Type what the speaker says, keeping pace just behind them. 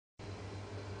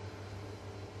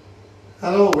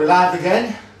Hello, we're live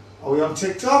again. Are we on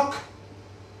TikTok?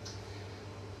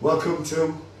 Welcome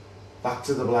to Back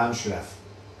to the Blind Chef.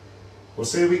 We'll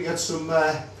see if we can get some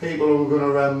people who are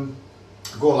going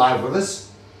to go live with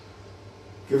us.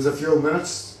 Give us a few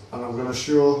minutes and I'm going to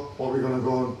show what we're going to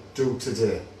go and do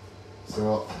today.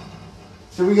 So,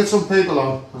 see if we get some people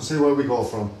on and see where we go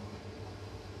from.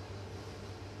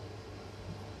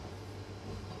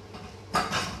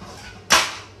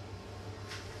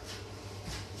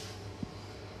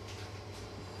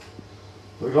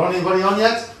 We got anybody on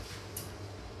yet?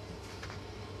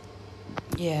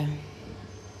 Yeah.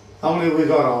 How many have we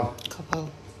got on?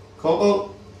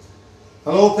 Couple.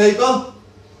 Hello people.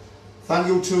 Thank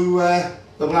you to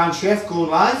the Blind Chef going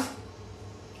live.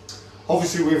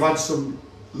 Obviously we've had some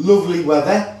lovely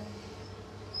weather.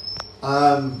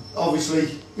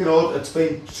 Obviously, you know, it's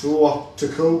been too hot to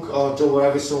cook or do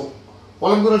whatever. So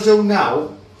what I'm going to do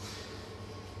now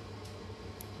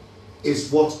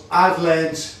is what I've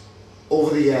learned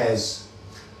over the years.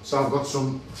 So I've got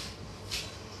some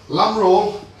lamb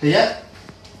roll here.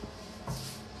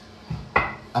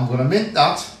 I'm going to mint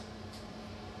that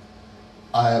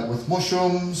with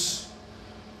mushrooms,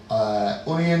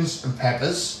 onions and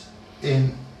peppers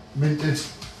in minted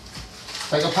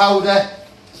like a powder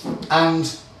and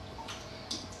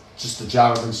just a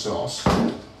jar of sauce.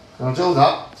 Gonna do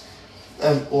that.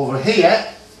 And over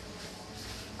here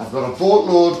I've got a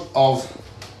boatload of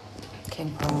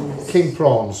king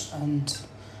prawns. And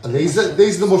these are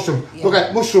the mushrooms. Yeah. Look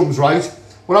at mushrooms, right?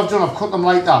 What I've done, I've cut them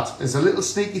like that. There's a little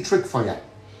sneaky trick for you.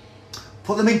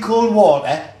 Put them in cold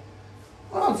water,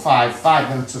 around five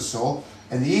minutes or so,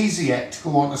 and they're easier to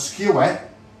go on a skewer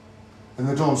and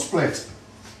they don't split.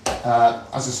 As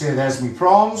I say, there's my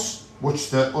prawns, which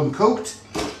they're uncooked.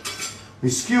 My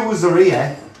skewers are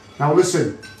here. Now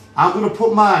listen, I'm going to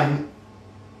put mine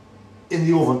in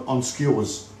the oven on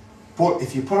skewers. But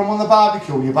if you put them on the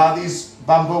barbecue, you buy these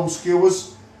bamboo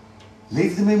skewers,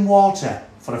 leave them in water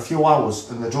for a few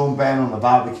hours and they don't burn on the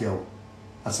barbecue.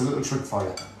 That's a little trick for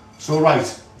you. So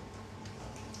right,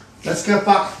 let's get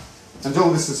back and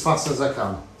do this as fast as I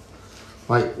can.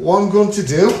 Right, what I'm going to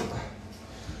do,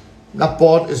 that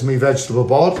board is my vegetable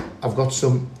board. I've got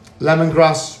some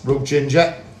lemongrass, root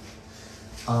ginger.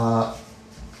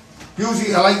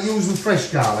 Usually I like using fresh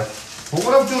garlic, but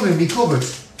what I've done in my cupboard,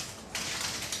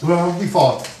 what I've done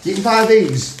before, you can buy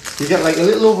these, you get like a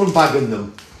little oven bag in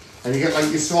them, and you get like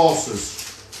your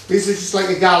sauces. These are just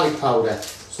like a garlic powder,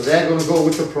 so they're going to go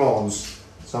with the prawns.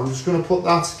 So I'm just going to put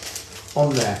that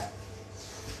on there.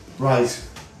 Right,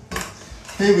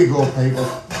 here we go people.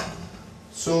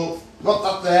 So, got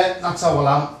that there, that's our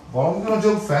lamb. What I'm going to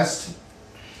do first,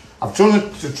 I've done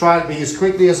it to try and be as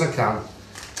quickly as I can.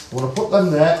 I'm going to put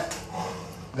them there,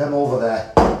 them over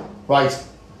there. Right,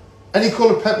 any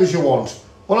coloured peppers you want.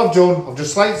 What I've done, I've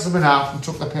just sliced them in half and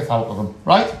took the pith out of them,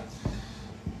 right?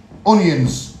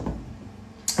 Onions.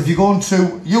 If you go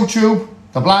into YouTube,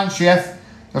 The Blind Chef,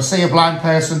 you'll see a blind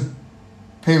person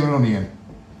peel an onion.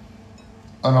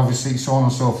 And obviously so on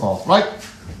and so forth, right?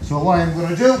 So what I'm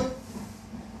going to do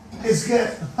is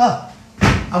get... I'm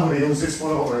going to use this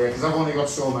one over here because I've only got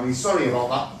so many. Sorry about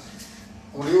that.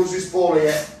 I'm going to use this bowl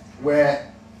here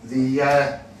where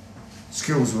the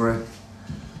skewers were in.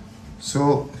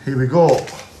 So here we go.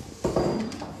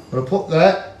 I'm going to put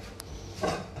there.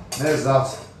 There's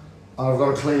that. And I've got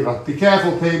a cleaver. Be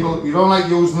careful people, if you don't like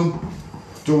using them,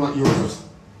 do not use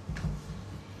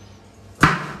it.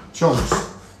 Chunks.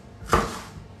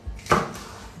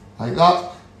 Like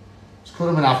that. Just cut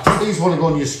them in half. These want to go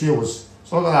on your skewers.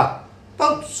 So look at that.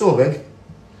 About so big.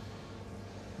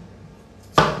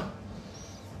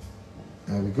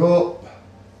 There we go.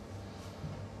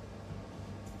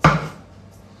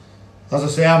 As I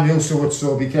say, I'm used to it,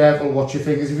 so be careful, watch your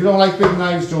fingers. If you don't like big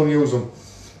knives, don't use them.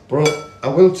 But I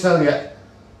will tell you,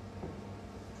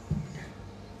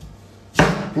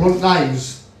 blunt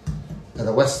knives are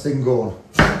the worst thing going.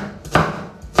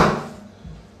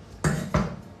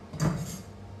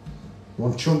 You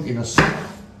want chunkiness.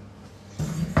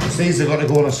 Because these have got to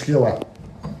go on a skewer.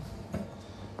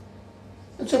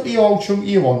 It's up to you how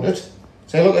chunky you want it.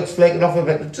 Say, look, it's flaking off a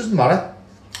bit. It doesn't matter.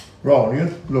 Raw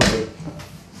onion, lovely.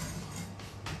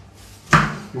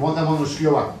 You want them on the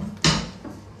skewer.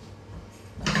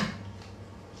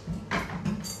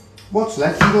 What's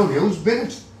left you don't use, bin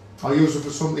it. I'll use it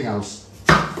for something else.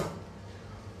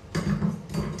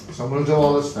 So I'm going to do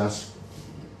all this first.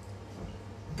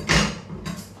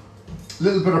 A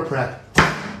little bit of prep.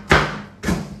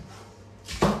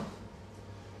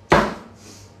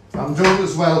 I'm doing it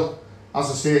as well,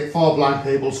 as I say, for blind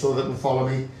people so they can follow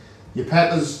me. Your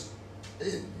peppers,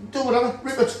 do whatever,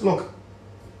 rip it, look.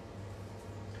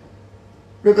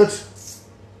 ribbit,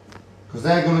 because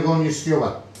they're going to go on your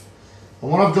skewer.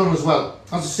 And what I've done as well,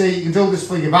 as I say, you can do this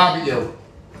for your barbecue.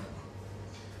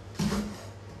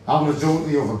 I'm going to do it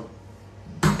in the oven.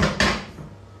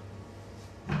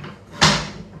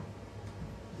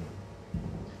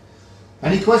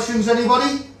 Any questions,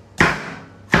 anybody?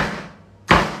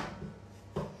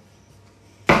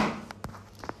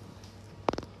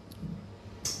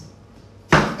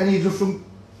 Any different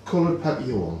coloured pepper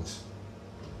you want?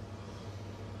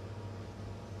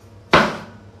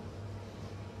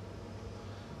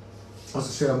 As I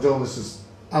say, I'm doing this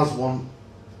as one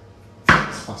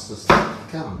as fast as I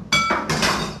can.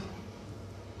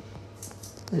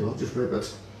 There you go, just rib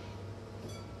it.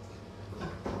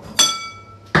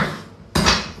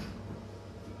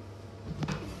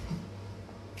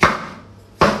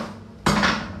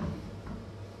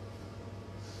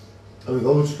 There we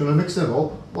go, I'm just going to mix them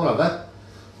up, whatever.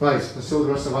 Right, let's do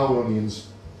the rest of our onions.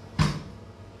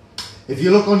 If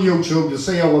you look on YouTube, you'll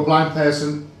see how a blind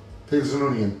person peels an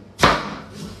onion.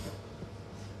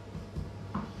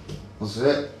 That's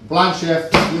it. Blind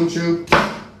chef, YouTube,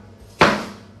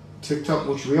 TikTok,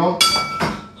 which we on.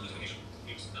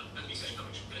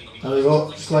 There we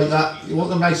go, just like that. You want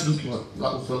them nice and, well,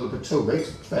 that was a little bit too big,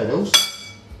 fair dose.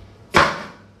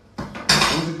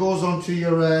 Once it goes onto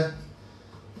your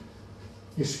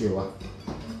skewer.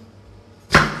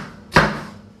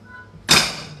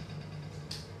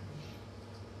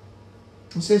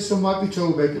 And say some might be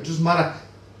too big, it doesn't matter.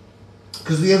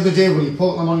 Because the other day when you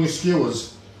put them on your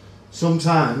skewers,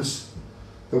 sometimes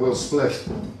they will split.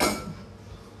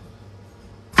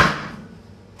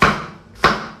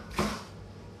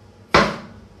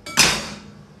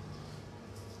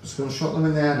 Just going to shut them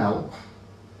in there now.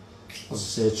 As I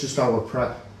say, it's just our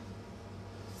prep.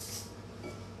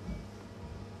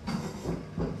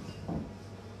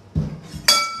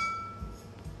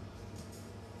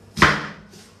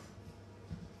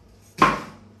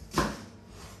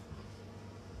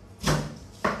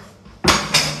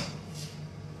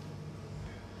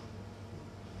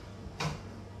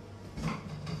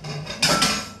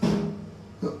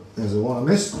 There's the one I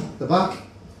missed, the back.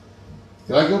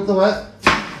 You like it up the way?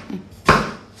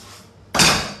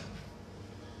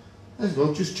 There's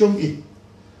go, just chunky.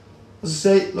 As I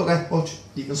say, look at, watch,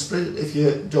 you can split it if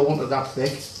you don't want it that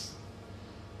thick.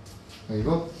 There you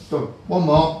go, done. One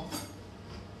more.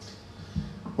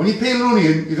 When you peel an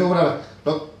onion, you do whatever.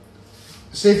 Look,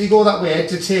 say if you go that way, head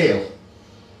to tail.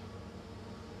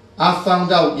 I've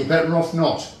found out you're better off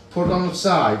not. Put it on the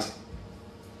side.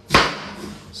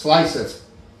 Slice it.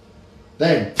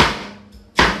 Then,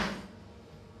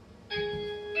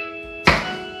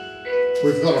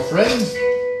 we've got a friend.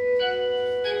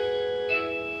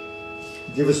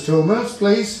 Give us 2 minutes,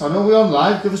 please. I know we're on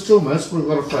live. Give us 2 minutes. We've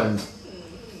got a friend.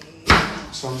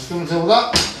 So I'm just going to do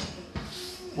that.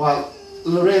 While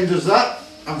Lorraine does that,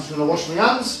 I'm just going to wash my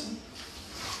hands.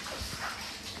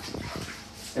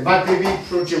 It might be a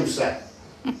producer.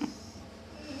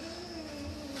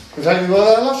 Is anything more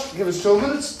there, Lush? Give us 2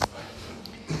 minutes.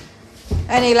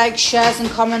 Any likes, shares and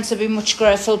comments would be much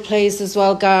grateful, please, as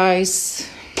well, guys.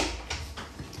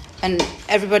 And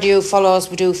everybody who follows,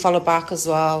 we do follow back as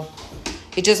well.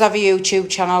 He does have a YouTube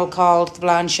channel called The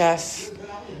Blind Chef,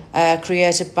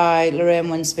 created by Lorraine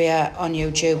Winspear on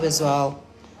YouTube as well.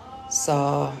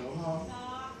 So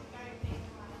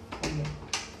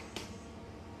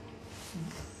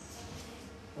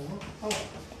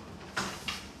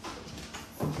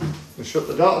we shut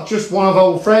the door. Just one of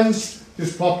our friends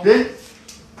just popped in.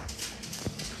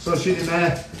 So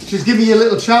she's giving you a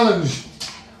little challenge,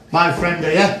 my friend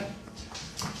here.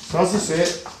 So as I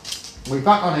say, we're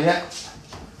back on here.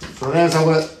 So there's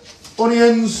our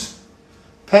onions,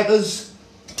 peppers,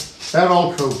 they're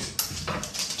all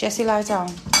cooked. Jessie, lie down.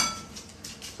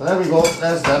 So there we go,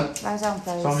 there's them. Lie down,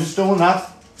 please. So I'm just doing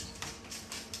that.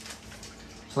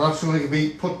 So that's going to be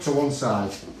put to one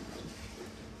side.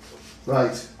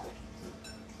 Right.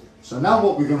 So now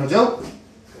what we're going to do,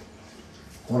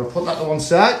 I'm going to put that to one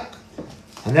side.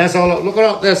 And there's all, look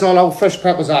at that, there's all our fresh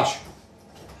peppers, Ash.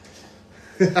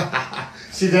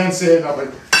 She didn't say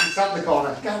nothing. She's at the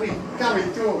corner. Gary,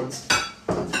 do it.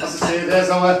 As I say, there's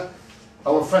our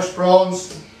fresh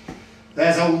prawns.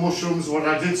 There's our mushrooms, what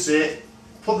I did say.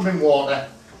 Put them in water,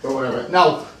 or whatever.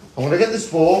 Now, I'm going to get this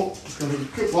bowl. Just going to do a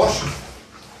quick wash.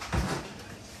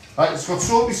 Right, it's got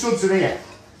soapy suds in here.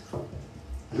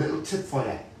 A little tip for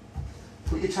you.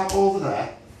 Put your tap over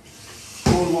there.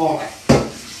 Cold water.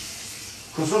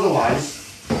 Because otherwise,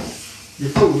 your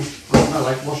food will smell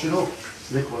like washing up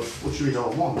liquid, which we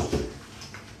don't want.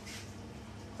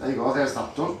 There you go, there's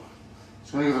that done.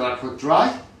 Just going to give it that quick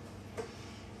dry.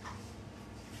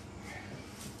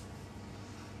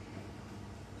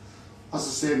 As I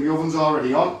say, my oven's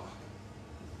already on.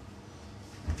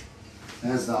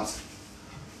 There's that.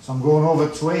 So I'm going over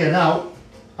to here now,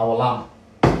 our lamb.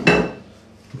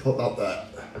 Put that there.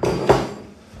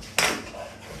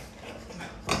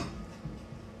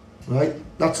 Right,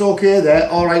 that's okay there.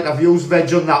 Alright, I've used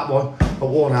veg on that one, but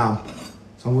one ham.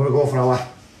 So I'm going to go for our...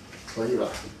 Do you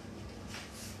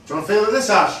want to feel of this,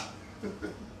 Ash?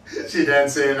 She didn't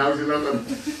say now, she's looking.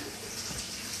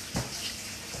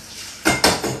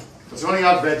 It's only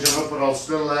had veg on it, but I'll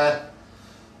still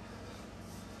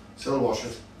wash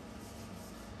it.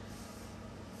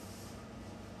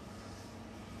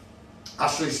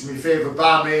 Ashley's my favourite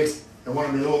barmaid in one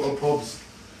of my local pubs.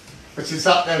 But she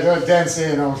sat there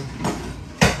dancing out.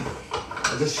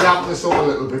 I just sharpen this up a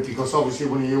little bit because obviously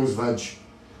when you use veg,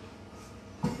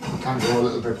 it can go a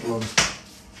little bit blunt.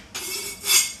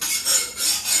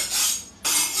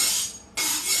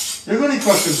 You got any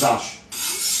questions, Ash?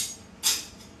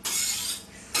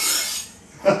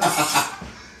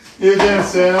 You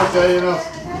dancing, I'll tell you not. I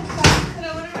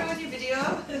don't want to ruin your video.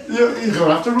 You don't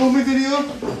have to ruin my video.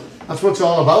 That's what it's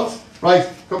all about. Right,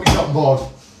 got my chopping board.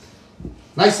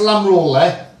 Nice lamb roll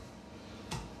there.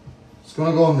 It's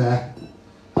going to go in there.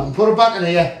 I can put it back in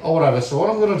here or whatever. So what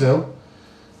I'm going to do, I'm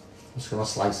just going to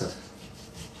slice it.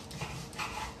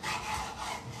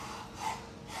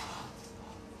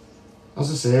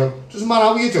 As I say, doesn't matter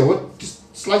how you do it,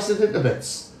 just slice it into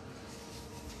bits.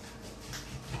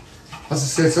 As I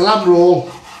say, it's a lamb roll.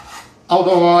 Out of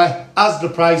oil, as the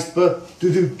price, but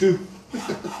do.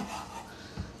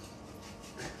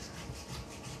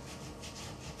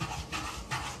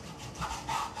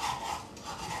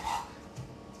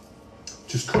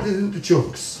 Just cut it into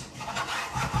chunks.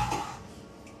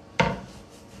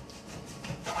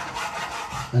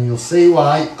 And you'll see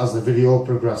why as the video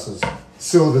progresses.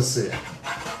 So they say.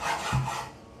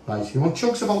 Right, you want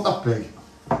chunks about that big?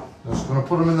 I'm just going to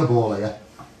put them in the bowl here.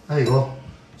 There you go.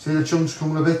 See the chunks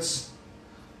coming to bits?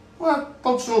 Well,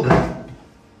 about so big.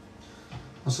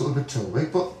 That's a little bit too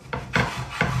big, but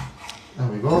there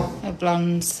we go. Hey,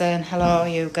 Blonde saying hello,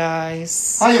 you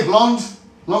guys. Hiya, Blonde.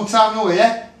 Long time no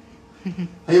here.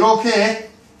 Are you okay?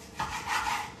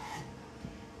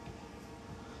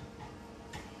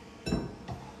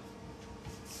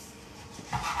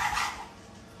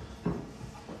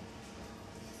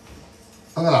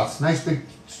 Look at that, nice big,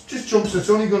 just chunks. It's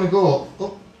only going to go up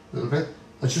a little bit.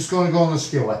 It's just going to go on the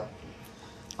skewer.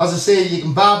 As I say, you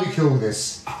can barbecue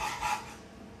this,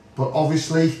 but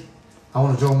obviously I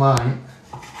want to do mine.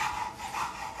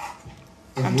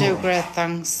 I'm doing great,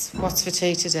 thanks. What's for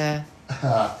tea today?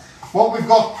 What we've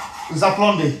got, is that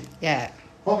Blondie? Yeah.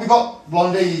 What we've got,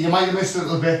 Blondie, you might have missed it a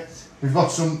little bit. We've got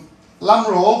some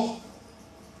lamb roll.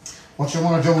 What you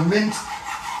want to do, mint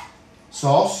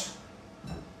sauce.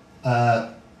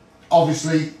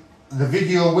 Obviously, the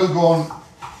video will go on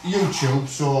YouTube,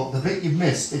 so the bit you've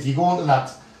missed, if you go onto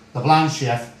that, the Blind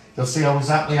Chef, you'll see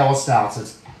exactly how I started.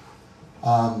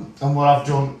 And what I've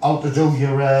done, how to do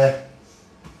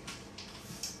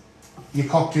your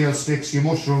cocktail sticks, your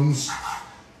mushrooms,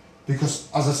 because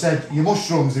as I said, your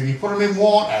mushrooms, if you put them in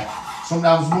water,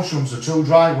 sometimes mushrooms are too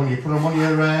dry when you put them on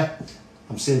your,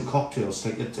 I'm saying cocktail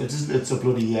stick, it's a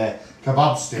bloody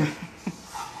kebab stick.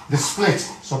 They split,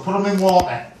 so put them in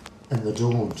water and they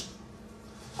don't.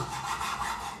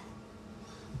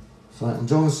 So I'm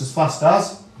doing this as fast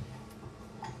as.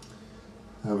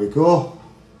 There we go.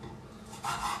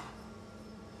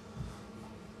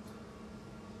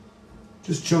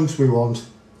 Just chunks we want.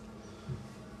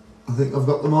 I think I've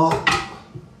got them all.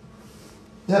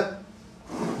 Yep.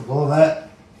 Go there.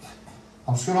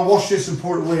 I'm just going to wash this and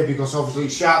put it away because obviously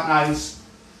sharp knives.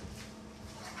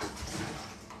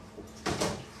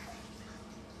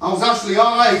 I was actually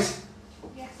alright.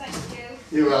 Yes, thank you.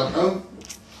 You're welcome.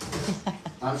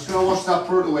 I'm just going to wash that,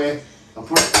 put it away, and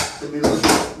put it in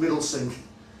the middle sink.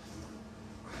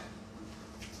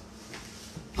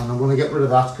 And I'm going to get rid of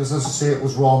that because, as I say, it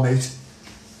was raw meat.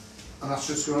 And that's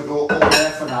just going to go over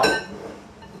there for now.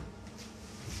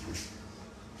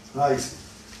 Right.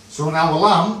 So now the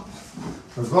lamb,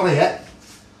 I've got here,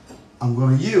 I'm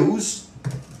going to use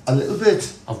a little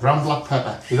bit of ground black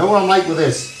pepper. You know what I'm like with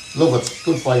this? Love it,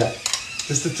 good for you.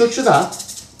 Just a touch of that.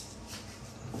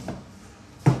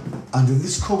 And in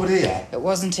this cupboard here. It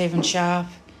wasn't even sharp.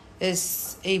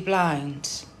 Is he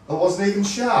blind? It wasn't even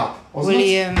sharp, wasn't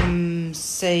William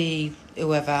C.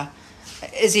 whoever.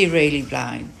 Is he really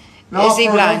blind? No, is he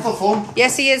blind? For fun.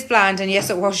 Yes, he is blind, and yes,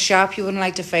 it was sharp. You wouldn't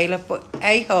like to feel it, but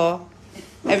hey ho.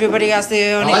 Everybody has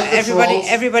their own. Like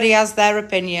Everybody has their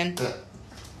opinion.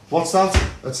 What's that?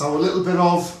 Let's have a little bit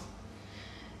of.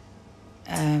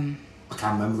 I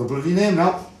can't remember the bloody name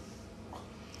now.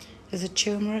 Is it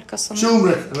turmeric or something?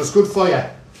 Turmeric, and it's good for you.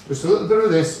 Just a little bit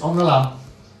of this on the lamb.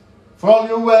 For all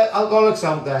you alcoholics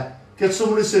out there, get some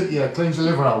of this into you, cleans your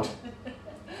liver out.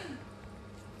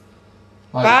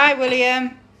 Right. Bye,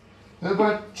 William. A little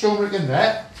bit of turmeric in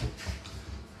there.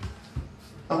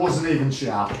 That wasn't even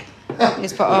sharp.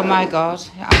 He's put, oh my God,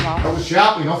 I'm off. That was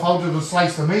sharp enough. How did it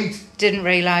slice the meat? He didn't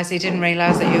realise that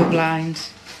you were blind.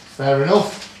 Fair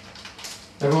enough.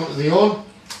 Everyone to their own.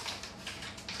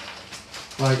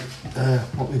 Right,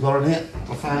 what we got in here?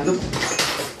 I'll find them.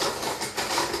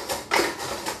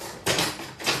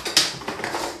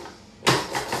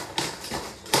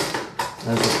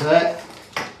 There's a pair.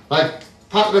 Right,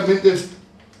 packet of minted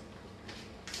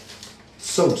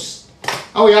sauce.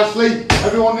 Oh, yeah, Ashley,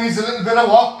 everyone needs a little bit of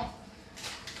what?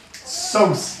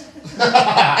 Sauce.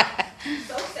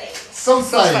 Sauce.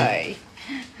 Sorry.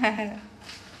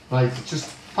 Right,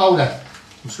 just powder.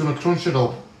 I'm just going to crunch it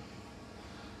up.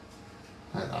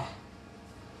 Like that.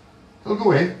 It'll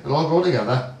go in, it'll all go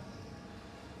together.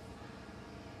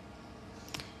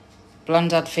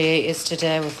 Blonde had fajitas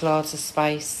today with loads of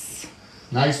spice.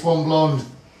 Nice one, blonde.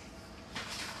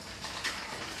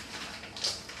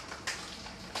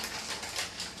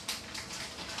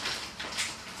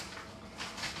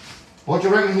 What do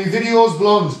you reckon of my videos,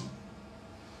 blonde?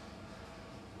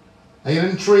 Are you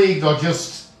intrigued or do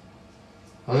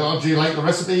you like the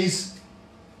recipes?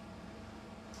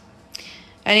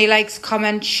 Any likes,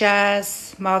 comments,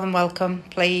 shares, more than welcome,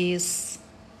 please.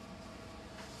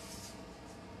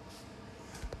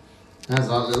 There's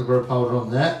that little bit of powder on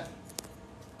there.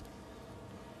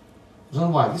 I don't know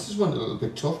why this is one a little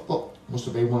bit tough, but must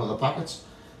have been one of the packets.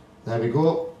 There we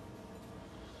go.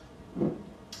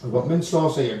 I've got mint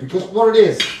sauce here because what it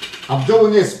is, I'm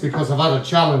doing this because I've had a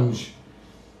challenge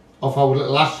off our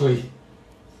little Ashley.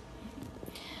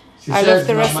 I love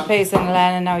the recipes and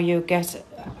learning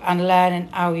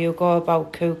how you go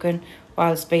about cooking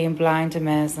whilst being blind.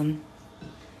 Amazing.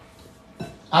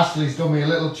 Ashley's done me a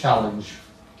little challenge.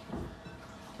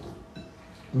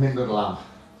 Minted lamb.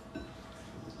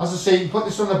 As I say, you can put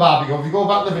this on the barbecue. If you go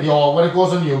back to the video or when it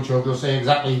goes on YouTube, you'll see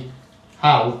exactly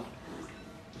how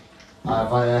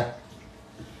I've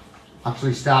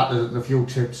actually started it and a few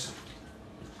tips.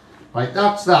 Right,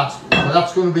 that's that. So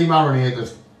that's going to be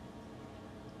marinated.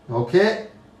 Okay,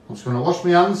 I'm just going to wash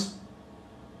my hands.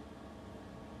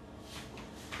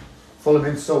 Full of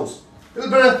mint sauce. A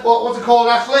little bit of, what's it called,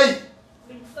 Ashley?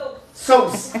 Mint sauce.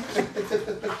 Sauce.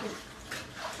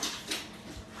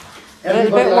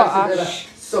 Everybody bit likes what, a bit of Ash?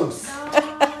 sauce.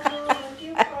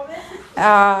 You promise?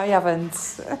 Ah, you haven't.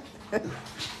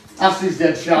 Ashley's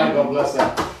dead shy, God bless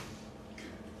her.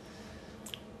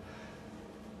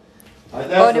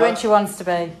 Right, Only when that. she wants to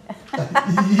be.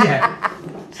 Yeah.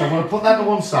 So I'm going to put that to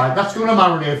one side. That's going to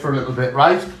marinate for a little bit,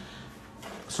 right?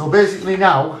 So basically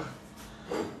now,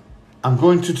 I'm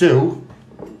going to do...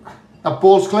 That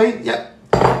bowl's clean? Yep.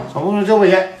 So I'm going to do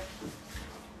here.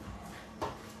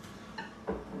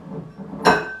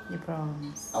 Your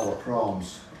prawns. Our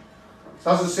prawns.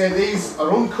 So as I say, these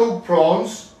are uncooked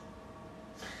prawns.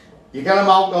 You get them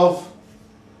out of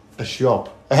a shop.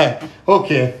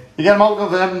 Okay. You get them out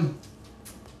of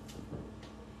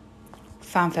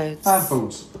Farm foods. farm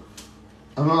foods.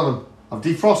 And one of them, I've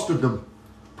defrosted them.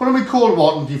 Put them in cold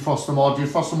water and defrost them or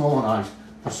defrost them overnight.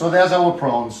 So there's our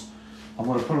prawns. I'm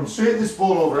going to put them straight in this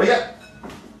bowl over here.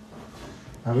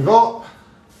 There we go.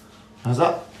 How's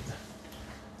that?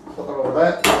 Put that over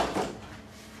there.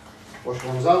 Wash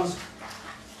one's hands.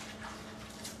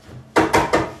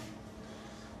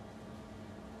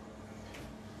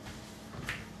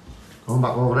 Going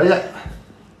back over here.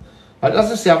 Right,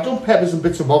 as I say, I've done peppers and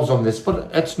bits and bobs on this,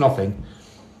 but it's nothing.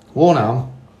 One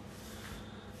arm.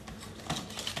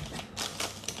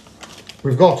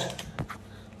 We've got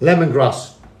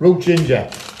lemongrass, root ginger,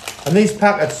 and these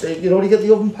packets. You know, you get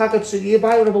the oven packets. You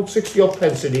buy it about 60 odd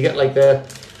pence, and you get like the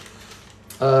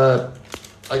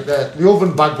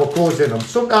oven bag what goes in them.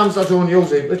 Sometimes I don't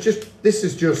use it, but this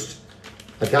is just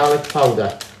a garlic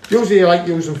powder. Usually I like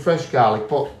using fresh garlic,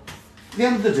 but at the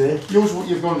end of the day, use what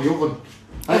you've got in the oven.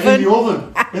 In the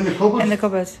oven, in the cupboard. In the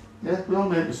cupboard. Yeah, we all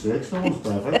make mistakes, no one's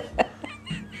perfect.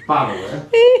 By the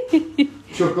way.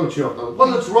 Chuckle.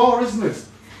 Well, it's raw, isn't it?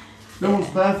 No one's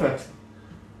perfect.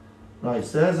 Right,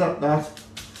 so there's that.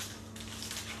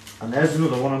 And there's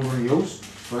another one I'm going to use.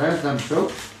 So there's them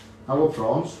two. Our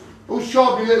prawns. Who's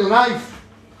short my little knife?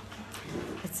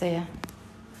 Let's see ya.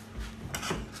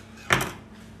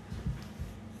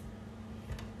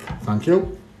 Thank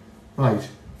you. Right.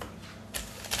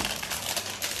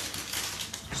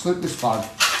 Slip this bag.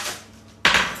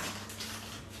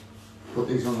 Put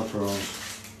these on the prawns.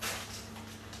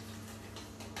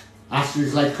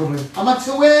 Ashley's like coming, am I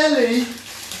too early?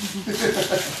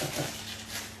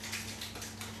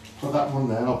 Put that one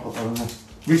there, and I'll put that in there.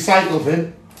 Recycle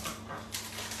bin.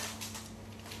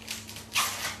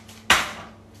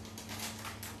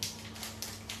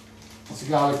 That's a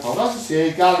garlic powder. As I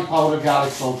say, garlic powder,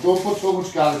 garlic salt. Don't put too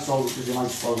much garlic salt because you might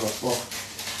spoil it. But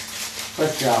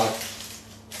fresh garlic.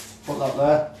 Put that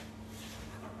there.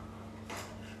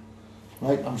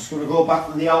 Right, I'm just going to go back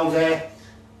to the old,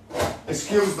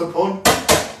 excuse the pun,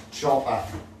 chopper.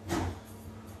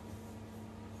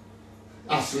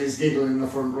 Ashley's giggling in the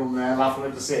front room there, laughing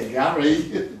at the same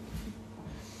Gary.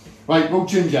 Right, root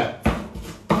ginger.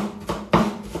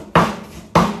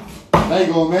 There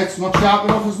you go, mate. It's not sharp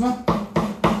enough, isn't it?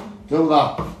 Do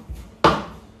that.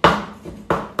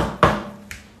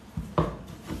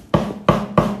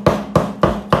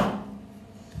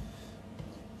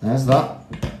 There's that.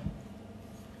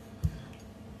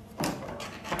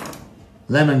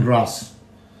 Lemongrass.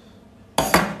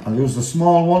 I'll use the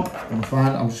small one.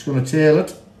 I'm just going to tail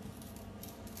it.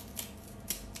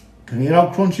 Can you hear how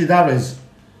crunchy that is?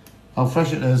 How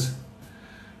fresh it is?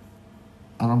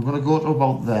 And I'm going to go to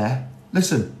about there.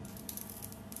 Listen.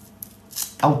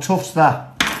 How tough's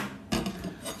that?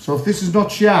 So if this is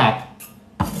not sharp,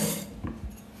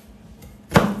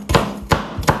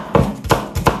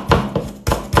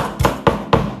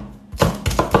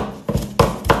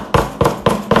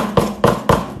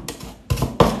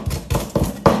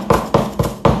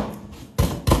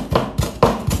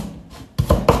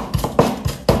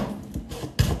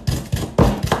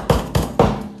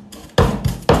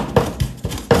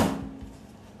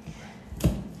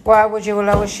 Why would you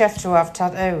allow a chef to have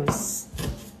tattoos?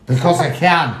 because I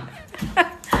can.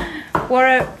 What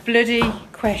a bloody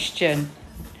question.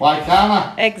 Why can't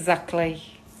I? Exactly.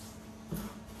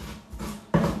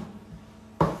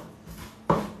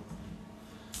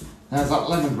 There's that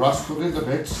lemongrass cut into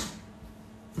bits.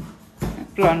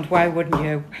 Blonde, why wouldn't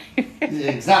you?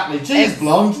 Yeah, exactly. Cheese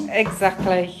blonde.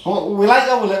 Exactly. We like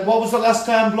that. What was the last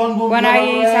time blonde woman? When I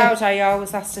eat out, I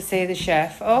always ask to see the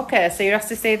chef. Okay, so you have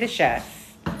to see the chef.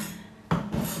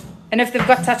 And if they've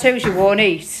got tattoos, you won't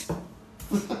eat.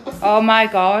 Oh my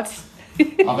God.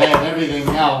 I've heard everything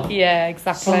now. Yeah,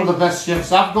 exactly. Some of the best chefs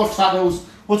have got tattoos.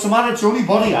 What's the matter? It's only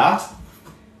body art.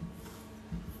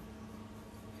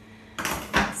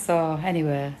 So,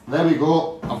 anyway. There we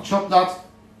go. I've chopped that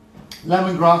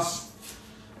lemongrass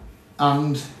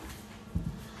and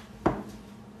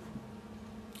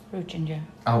Root ginger.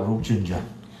 our root ginger.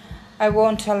 I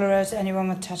won't tolerate anyone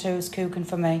with tattoos cooking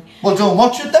for me. Well, don't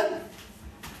watch it then.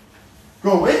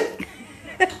 Go away.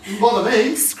 Doesn't bother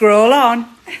me. Scroll on.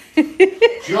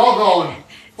 Jog on.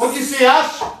 What do you see,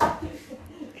 Ash?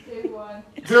 Do one.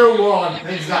 Do one.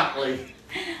 Exactly.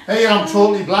 Hey, I'm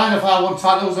totally blind if I want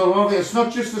tattoos or whatever. It's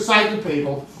not just for sighted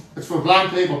people. It's for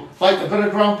blind people. Like a bit of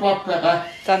ground black pepper.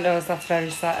 Dan knows that's very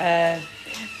sad.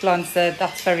 Blonde said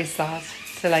that's very sad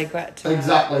to like wet to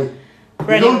Exactly. You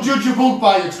Ready? don't judge a book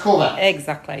by its cover.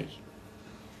 Exactly.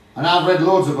 And I've read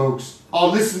loads of books. Or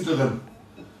listened to them.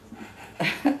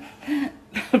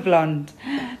 Blonde.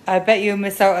 I bet you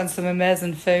miss out on some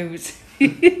amazing food.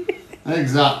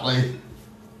 Exactly.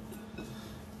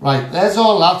 Right, there's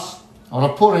all that. I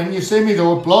want to put in, you see me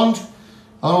though, blonde.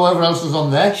 I don't know whatever else is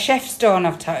on there. Chefs don't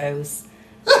have tattoos.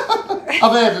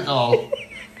 I've heard it all.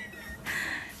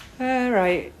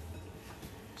 Right.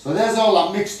 So there's all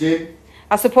that mixed in.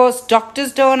 I suppose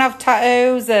doctors don't have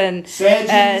tattoos and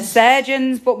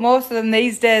surgeons, but most of them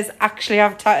these days actually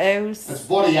have tattoos. It's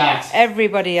body art.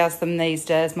 Everybody has them these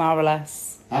days, more or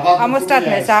less. I've had I them must for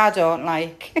admit, years. I don't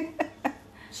like.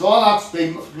 So all that's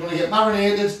been going to get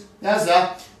marinated. There's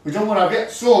that. We don't want to have it.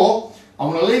 So I'm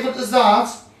going to leave it as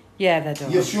that. Yeah, they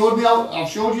don't. You've showed me how. I've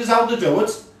showed you how to do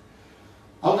it.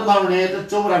 How to marinate it.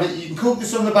 Don't have it. You can cook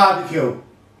this on the barbecue.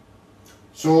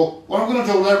 So what I'm going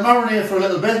to do, let it marinate for a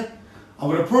little bit. I'm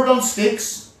going to put it on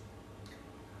sticks.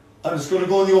 And it's going to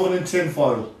go in the oven in tin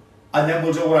foil. And then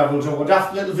we'll do whatever we'll do. We'll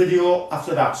have a little video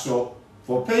after that. So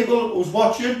for people who's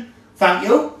watching, thank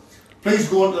you. Please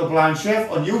go into the Blind Chef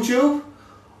on YouTube.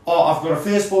 Or I've got a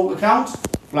Facebook account,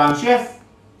 Blind Chef.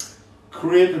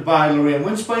 Created by Lorraine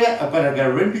Winspire. I better get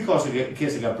her in because in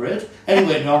case I get braid.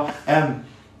 Anyway, no.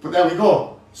 But there we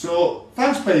go. So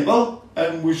thanks people.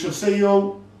 And we shall see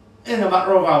you in a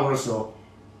matter of an hour or so.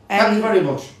 Thank you very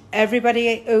much.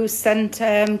 Everybody who sent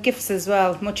gifts as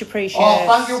well, much appreciated. Oh,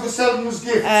 thank you for sending us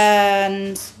gifts.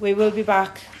 And we will be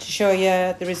back to show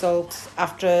you the results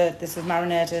after this is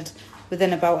marinated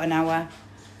within about an hour.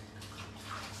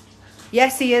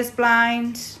 Yes, he is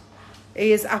blind.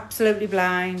 He is absolutely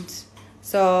blind.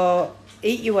 So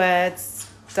eat your words,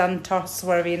 Santos,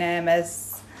 whatever your name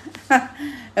is.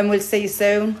 And we'll see you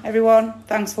soon, everyone.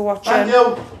 Thanks for watching. Thank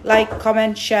you. Like,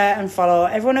 comment, share and follow.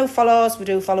 Everyone who follows, we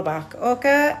do follow back.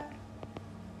 Okay?